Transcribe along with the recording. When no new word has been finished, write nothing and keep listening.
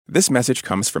This message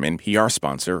comes from NPR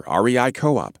sponsor REI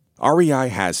Co-op. REI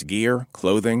has gear,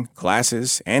 clothing,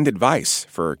 classes, and advice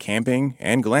for camping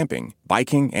and glamping,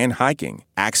 biking and hiking,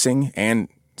 axing and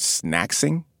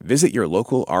snacksing. Visit your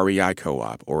local REI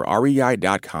Co-op or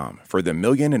rei.com for the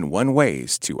 1,000,001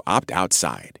 ways to opt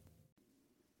outside.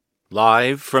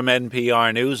 Live from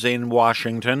NPR News in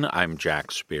Washington, I'm Jack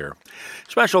Speer.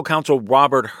 Special Counsel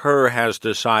Robert Hur has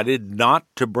decided not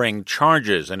to bring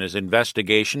charges in his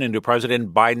investigation into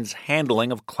President Biden's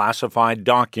handling of classified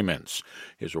documents.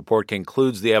 His report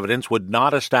concludes the evidence would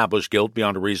not establish guilt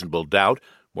beyond a reasonable doubt.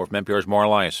 More from NPR's Maura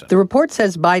Eliason. The report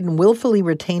says Biden willfully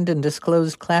retained and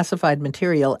disclosed classified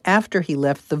material after he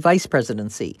left the vice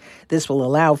presidency. This will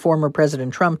allow former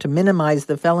President Trump to minimize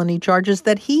the felony charges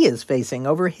that he is facing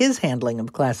over his handling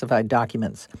of classified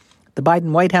documents. The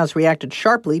Biden White House reacted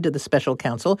sharply to the special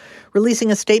counsel, releasing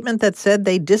a statement that said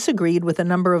they disagreed with a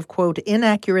number of, quote,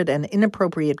 inaccurate and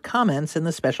inappropriate comments in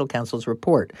the special counsel's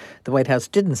report. The White House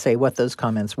didn't say what those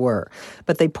comments were,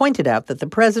 but they pointed out that the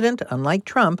president, unlike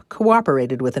Trump,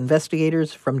 cooperated with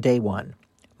investigators from day one.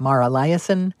 Maura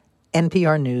Eliason,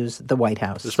 NPR News, the White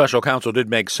House. The special counsel did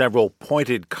make several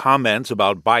pointed comments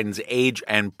about Biden's age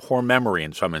and poor memory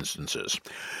in some instances.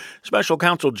 Special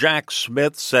counsel Jack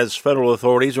Smith says federal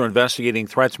authorities are investigating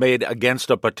threats made against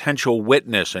a potential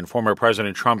witness in former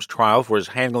President Trump's trial for his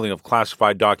handling of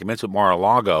classified documents at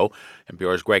Mar-a-Lago.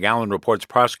 NPR's Greg Allen reports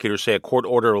prosecutors say a court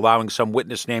order allowing some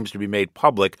witness names to be made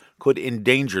public could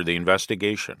endanger the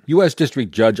investigation. U.S.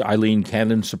 District Judge Eileen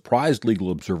Cannon surprised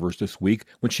legal observers this week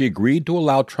when she agreed to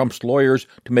allow Trump's lawyers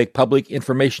to make public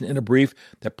information in a brief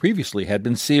that previously had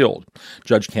been sealed.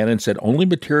 Judge Cannon said only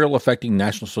material affecting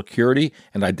national security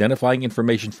and identifying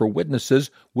information for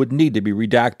witnesses would need to be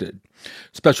redacted.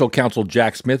 Special counsel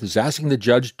Jack Smith is asking the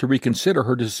judge to reconsider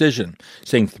her decision,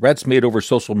 saying threats made over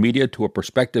social media to a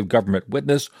prospective government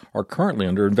witness are currently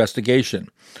under investigation.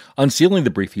 Unsealing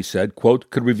the brief, he said, quote,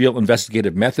 could reveal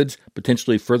investigative methods,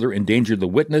 potentially further endanger the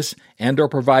witness, and or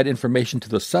provide information to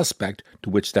the suspect to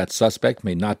which that suspect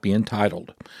may not be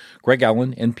entitled. Greg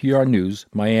Allen, NPR News,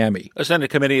 Miami. A Senate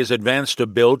committee has advanced a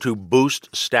bill to boost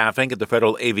staffing at the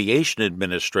Federal Aviation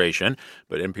Administration,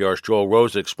 but NPR's Joel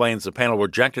Rose explains the panel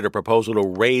rejected a proposal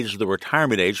to raise the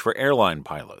retirement age for airline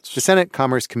pilots. The Senate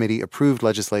Commerce Committee approved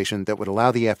legislation that would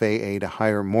allow the FAA to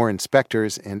hire more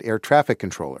inspectors and air traffic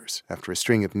controllers after a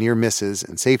string of near misses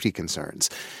and safety concerns.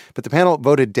 But the panel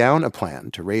voted down a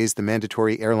plan to raise the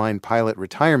mandatory airline pilot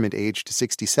retirement age to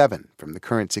 67 from the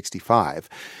current 65.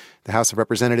 The House of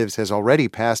Representatives has already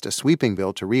passed a sweeping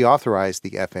bill to reauthorize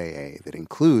the FAA that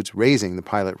includes raising the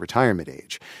pilot retirement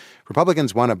age.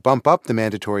 Republicans want to bump up the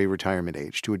mandatory retirement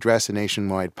age to address a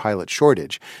nationwide pilot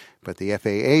shortage, but the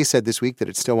FAA said this week that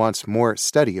it still wants more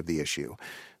study of the issue.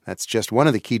 That's just one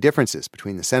of the key differences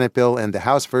between the Senate bill and the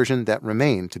House version that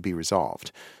remain to be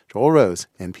resolved. Joel Rose,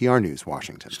 NPR News,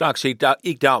 Washington. Stocks eked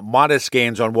out modest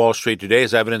gains on Wall Street today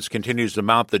as evidence continues to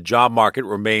mount. The job market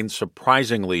remains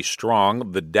surprisingly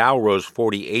strong. The Dow rose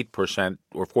 48%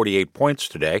 or 48 points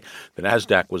today. The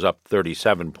Nasdaq was up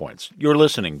 37 points. You're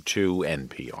listening to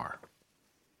NPR.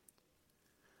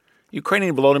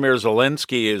 Ukrainian Volodymyr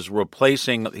Zelensky is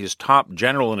replacing his top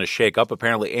general in a shakeup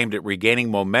apparently aimed at regaining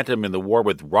momentum in the war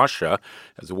with Russia.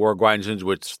 As the war grinds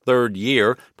into its third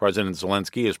year, President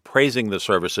Zelensky is praising the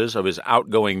services of his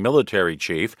outgoing military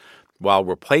chief while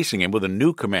replacing him with a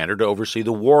new commander to oversee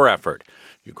the war effort.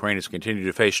 Ukraine has continued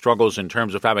to face struggles in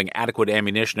terms of having adequate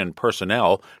ammunition and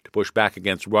personnel to push back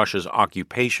against Russia's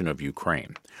occupation of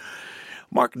Ukraine.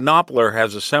 Mark Knopfler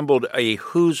has assembled a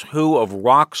who's who of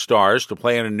rock stars to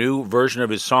play in a new version of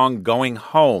his song Going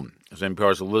Home. As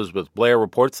NPR's Elizabeth Blair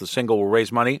reports, the single will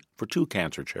raise money for 2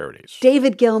 cancer charities.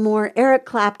 David Gilmour, Eric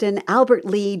Clapton, Albert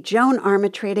Lee, Joan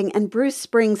Armatrading, and Bruce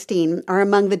Springsteen are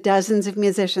among the dozens of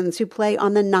musicians who play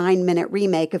on the 9-minute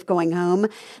remake of Going Home.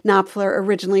 Knopfler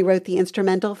originally wrote the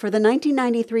instrumental for the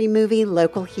 1993 movie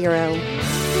Local Hero.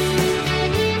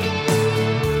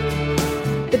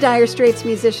 The Dire Straits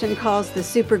musician calls the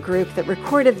supergroup that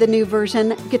recorded the new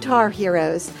version Guitar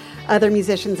Heroes. Other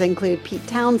musicians include Pete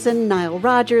Townsend, Nile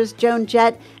Rodgers, Joan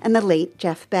Jett, and the late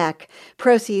Jeff Beck.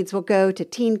 Proceeds will go to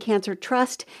Teen Cancer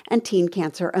Trust and Teen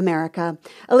Cancer America.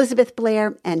 Elizabeth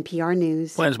Blair, NPR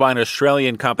News. Plans by an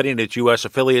Australian company and its U.S.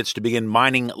 affiliates to begin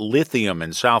mining lithium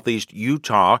in southeast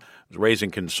Utah is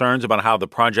raising concerns about how the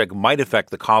project might affect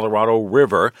the Colorado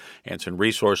River. Anson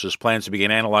Resources plans to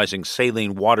begin analyzing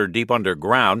saline water deep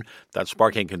underground. That's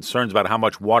sparking concerns about how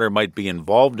much water might be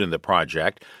involved in the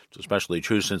project. It's especially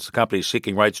true since the company is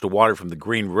seeking rights to water from the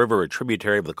Green River, a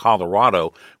tributary of the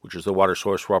Colorado, which is the water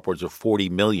source for upwards of 40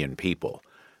 million people.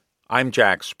 I'm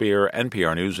Jack Speer,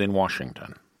 NPR News in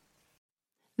Washington.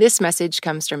 This message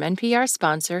comes from NPR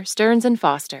sponsor Stearns &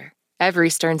 Foster. Every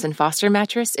Stearns & Foster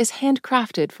mattress is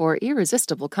handcrafted for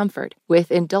irresistible comfort,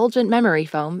 with indulgent memory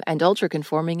foam and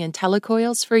ultra-conforming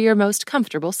IntelliCoils for your most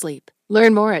comfortable sleep.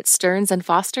 Learn more at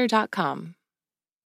stearnsandfoster.com.